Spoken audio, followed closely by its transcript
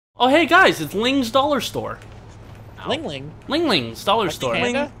Oh, hey guys, it's Ling's Dollar Store. Ling Ling. Ling Ling's Dollar Store.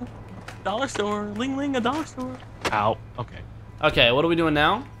 Ling. Dollar store. Ling Ling, a dollar store. Ow. Okay. Okay, what are we doing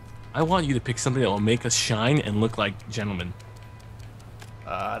now? I want you to pick something that will make us shine and look like gentlemen.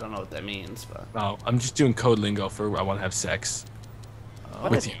 I don't know what that means, but... Oh, I'm just doing code lingo for I want to have sex.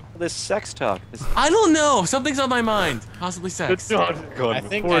 With you. This sex talk. I don't know. Something's on my mind. Possibly sex. I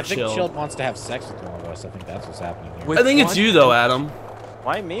think Chill. Shield wants to have sex with one of us. I think that's what's happening here. With I think it's what? you though, Adam.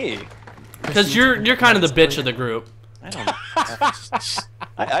 Why me? Because you're kind of the bitch of the group. I don't know.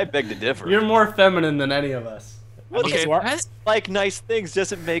 I beg to differ. You're more feminine than any of us. Okay. Like nice things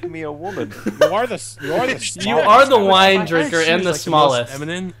doesn't make me a woman. You are the You are the wine I drinker choose, and the like, smallest. most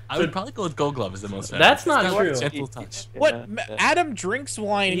feminine. I would probably go with Gold Glove as the most feminine. That's not It's got a true. Gentle touch. What? Adam drinks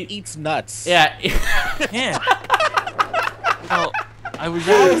wine and eats nuts. Yeah. Yeah. Well, I would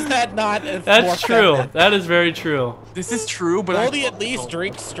How rather. is that not? That's true. That is very true. This is true, but Goldie at least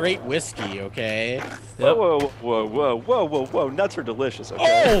drinks straight whiskey, okay? Yep. Whoa. Nuts are delicious,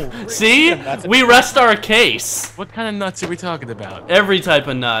 okay? Oh! See? We rest our case. What kind of nuts are we talking about? Every type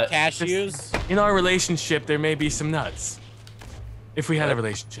of nut. Cashews? In our relationship, there may be some nuts. If we had a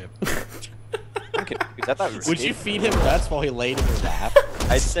relationship. Okay, I thought it was Would you feed him nuts while he laid in your lap?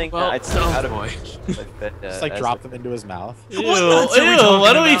 I'd think Well, I'd think out of boy. Just like drop them into his mouth? Ew, nuts are we ew,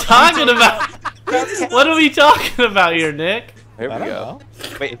 what are we talking talking about? What are we talking about here, Nick? There we I don't go.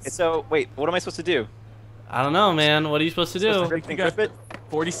 know. Wait, what am I supposed to do? I don't know, man. What are you supposed to do? Rip You got it?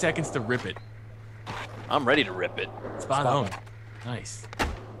 40 seconds to rip it. I'm ready to rip it. Spot on. Nice.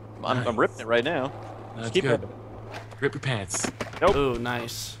 I'm ripping it right now. That's Keep good. ripping. Rip your pants. Nope. Ooh,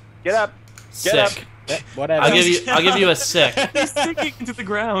 nice. Get up. Sick. Get up. Whatever. I'll give you a sick. He's sinking into the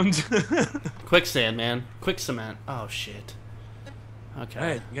ground. Quicksand, man. Quick cement. Oh shit. Okay.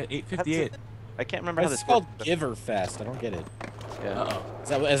 Alright, you got 858. I can't remember how It's this called works. Giver Fest. I don't get it. Yeah.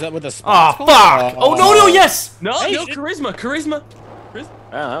 Uh-oh. Is that what the Oh spot's called? fuck! Oh no, yes! No, Hey, no, you charisma. Oh,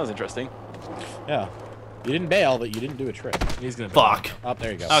 that was interesting. Yeah. You didn't bail, but you didn't do a trick. He's gonna Fuck. Oh,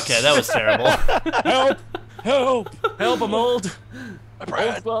 there you go. Okay, that was terrible. Help! Help! help him, old.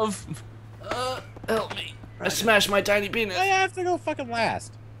 Brad. Old glove. Help me. I smashed my tiny penis. I have to go fucking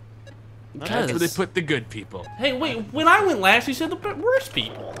last. That's where they put the good people. Hey, wait, when I went last, you said the worst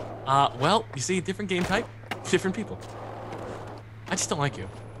people. Well, you see, different game type, different people. I just don't like you.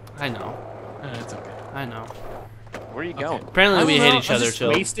 I know. It's okay. I know. Where are you going? Apparently I we don't hate know, each I'm other just too.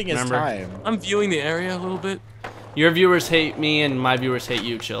 Wasting his Remember? time. I'm viewing the area a little bit. Your viewers hate me and my viewers hate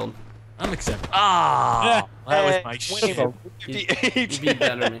you, Chilled. I'm accepting. Ah, that was my Hey, shit. You beat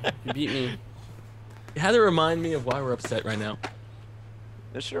better me. You beat me. You had to remind me of why we're upset right now.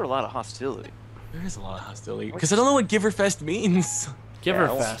 There's sure a lot of hostility. There is a lot of hostility. Because I don't know what Giverfest means. Give Yeah,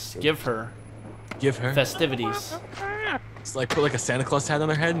 her well- fest. Give her Give her. festivities. It's like put like a Santa Claus hat on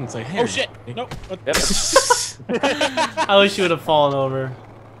their head and it's like, hey. Oh shit! Nope. Yep. I wish you would have fallen over.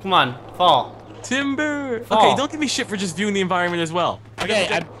 Come on, fall. Timber. Fall. Okay, don't give me shit for just viewing the environment as well.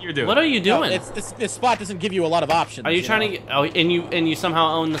 Okay, You're doing. What are you No, doing? this spot doesn't give you a lot of options. Are you trying to get? Oh, and you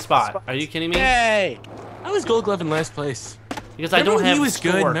somehow own the spot. Are you kidding me? Hey! I was Gold Glove in last place. Because I Remember don't when have he was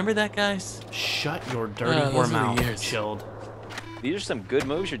score. good. Remember that, guys? Shut your dirty those whore were the mouth, years. Chilled. These are some good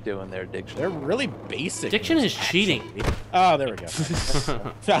moves you're doing there, Diction. They're really basic. Diction is moves, cheating. actually. Oh, there we go.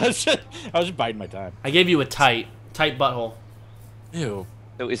 I was just biding my time. I gave you a tight butthole. Ew.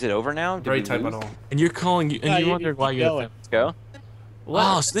 So is it over now? Did Very we tight lose? butthole. And you're calling you, and No, you you wonder keep why you're. going. Let's go. What?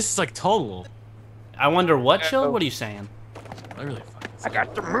 Wow, so this is like total. I wonder what, Chilled? What are you saying? I really fucking. I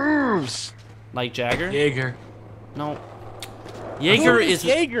got the moves. Like Jagger? Jaeger. No. Jaeger Who is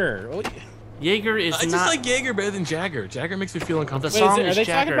Jaeger. Oh, Jaeger is I just not. like Jaeger better than Jagger. Jagger makes me feel uncomfortable. The Wait, song are is they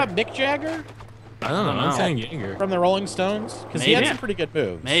Jagger. talking about Mick Jagger I don't know. I don't I'm know. saying Jaeger. from the Rolling Stones? Because he had Maybe. some pretty good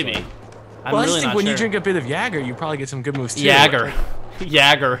moves. Maybe. so. I'm Well, I really just think not when sure. you drink a bit of Jagger, you probably get some good moves too. Jagger.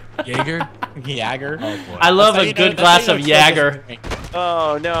 Jagger. Jaeger. Jagger. Oh boy. I love That's how a you good know- glass that's how of you know it's Jagger. supposed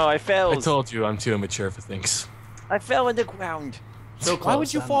Oh no, I I fell. told you I'm too immature for things. I fell in the ground. So to be. Why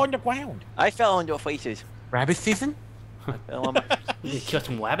would you fall on the ground? I fell on your faces. Rabbit season? I fell on my... You kill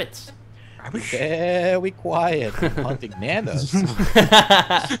some wabbits. Very quiet. Hunting Nanners.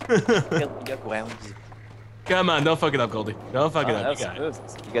 fell on your ground. Come on, don't fuck it up, Goldie. Don't fuck it Oh, up. that was You got it.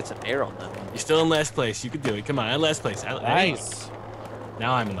 smooth. You got some air on that one. You're still in last place. You could do it. Come on, I'm last place. Nice.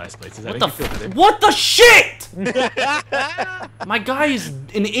 Now I'm in last place. Does that What make the you feel better? What the shit? My guy is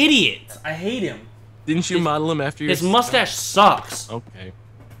an idiot. I hate him. Didn't you model him after your... His mustache sucks. Okay.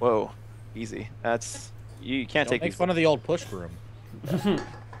 Whoa, easy. That's you can't Don't take make these. fun of the old push broom. I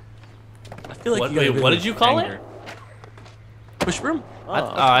feel like What- you got a wait, bit what of did you call it? anger. Push broom?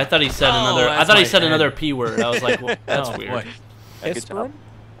 I thought he said Oh, another. I that's thought he my said bad. another p word. I was like, well, that's Oh, weird. boy. Piss good job. broom?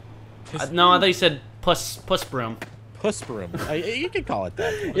 No, I thought you said puss broom. Puss broom. You could call it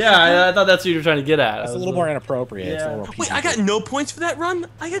that. Yeah, I thought that's what you were trying to get at. That's a little more inappropriate. Yeah. It's a little more Wait, I got no points for that run?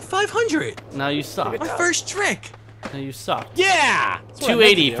 I got 500. Now you suck. My first trick. Now you suck. Yeah!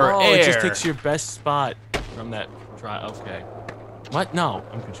 280 for Oh, air. it just takes your best spot from that try. Okay. What? No,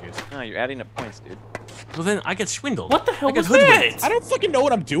 I'm confused. No, you're adding up points, dude. Well, then I get swindled. What the hell I got was hoodwinked. that? I don't fucking know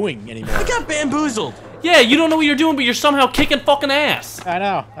what I'm doing anymore. I got bamboozled. Yeah, you don't know what you're doing, but you're somehow kicking fucking ass. I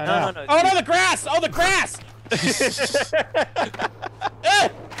know. No. Oh no, the grass! Oh, the grass!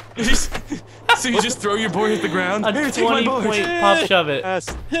 So you just throw your board at the ground? A Here, take my 20 board. point pop shove it. Yes.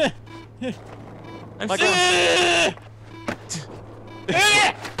 I'm Like so-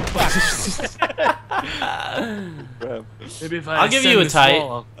 Bro. Maybe if I I'll give ascend you a this tight.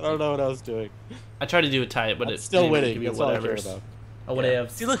 wall, I don't know what I was doing. I tried to do a tight, but it's Still winning. Give you That's all I care whatever. about. Oh, whatever.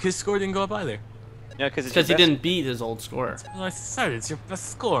 See, look, his score didn't go up either. Yeah, because Because he didn't beat his old score. Well, I said it's your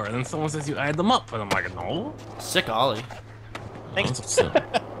best score, and then someone says you add them up, and I'm like, no. Sick Ollie. Thanks.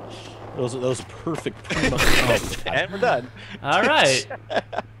 Those are perfect primo. Oh, And we're done. All right.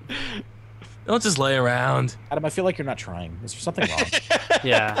 Don't just lay around. Adam, I feel like you're not trying. Is there something wrong?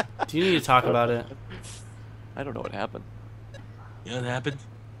 Yeah. Do you need to talk about it? I don't know what happened. You know what happened?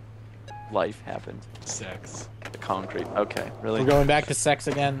 Life happened. Sex. The concrete. Okay, really? We're going back to sex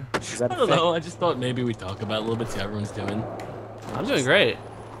again? Is that I a don't thing? know. I just thought maybe we'd talk about it a little bit, see how everyone's doing. I'm doing great.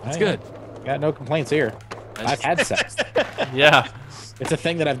 It's Oh, good. yeah. Got no complaints here. I've had sex. Yeah. It's a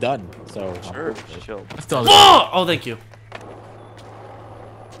thing that I've done, so. Sure, chill. I thought Whoa! Oh, thank you.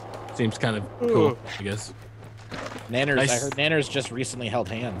 it seems kind of cool, I guess. Nanners, Nice. I heard Nanners just recently held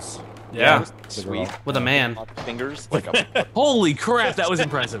hands. Yeah. Sweet. With a man. Fingers. Like a Holy crap, that was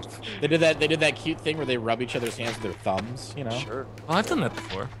impressive. They did that cute thing where they rub each other's hands with their thumbs, you know? sure. Oh, I've done that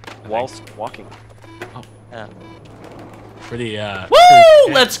before. Whilst walking. Oh. Yeah. Pretty,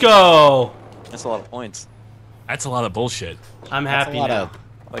 Woo! Let's go. That's a lot of points. that's a lot of bullshit. I'm That's happy a lot now. of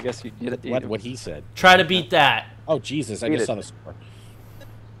I guess you did it. what he said. Try to beat that. Oh, Jesus, I Beat just it. saw the score.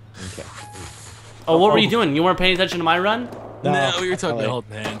 Okay. Oh, what were you doing? You weren't paying attention to my run? No, we were talking really. about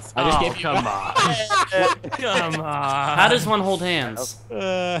holding hands. I just Oh, gave you- come on. Come on. How does one hold hands?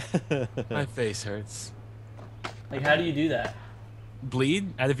 My face hurts. Like, how do you do that?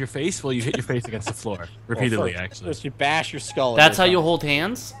 Bleed out of your face? Well, you hit your face against the floor. Repeatedly, actually. First you bash your skull. That's how you hold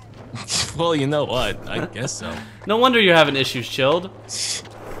hands? Well, you know what? I guess so. No wonder you're having issues, Chilled.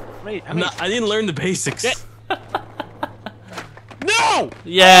 I didn't learn the basics. No!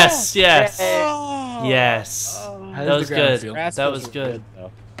 Yes, yes. Oh. Yes. How That does was the ground good. feel? That was good.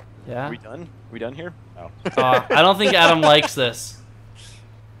 though. Yeah? We done? We done here? No. I don't think Adam likes this.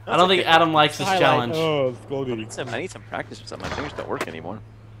 I don't think Adam likes this challenge. Oh, it's goal I need some practice or something. My fingers don't work anymore.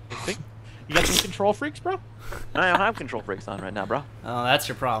 You got some control freaks, bro? I don't have control freaks on right now, bro. Oh, that's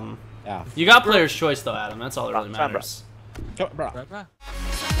your problem. Yeah. You got player's choice, though, Adam. That's all that really Fine, bro. matters. Go, bro.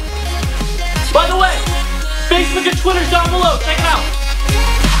 By the way, Facebook and Twitter's down below. Check it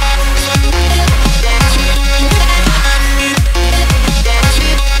out.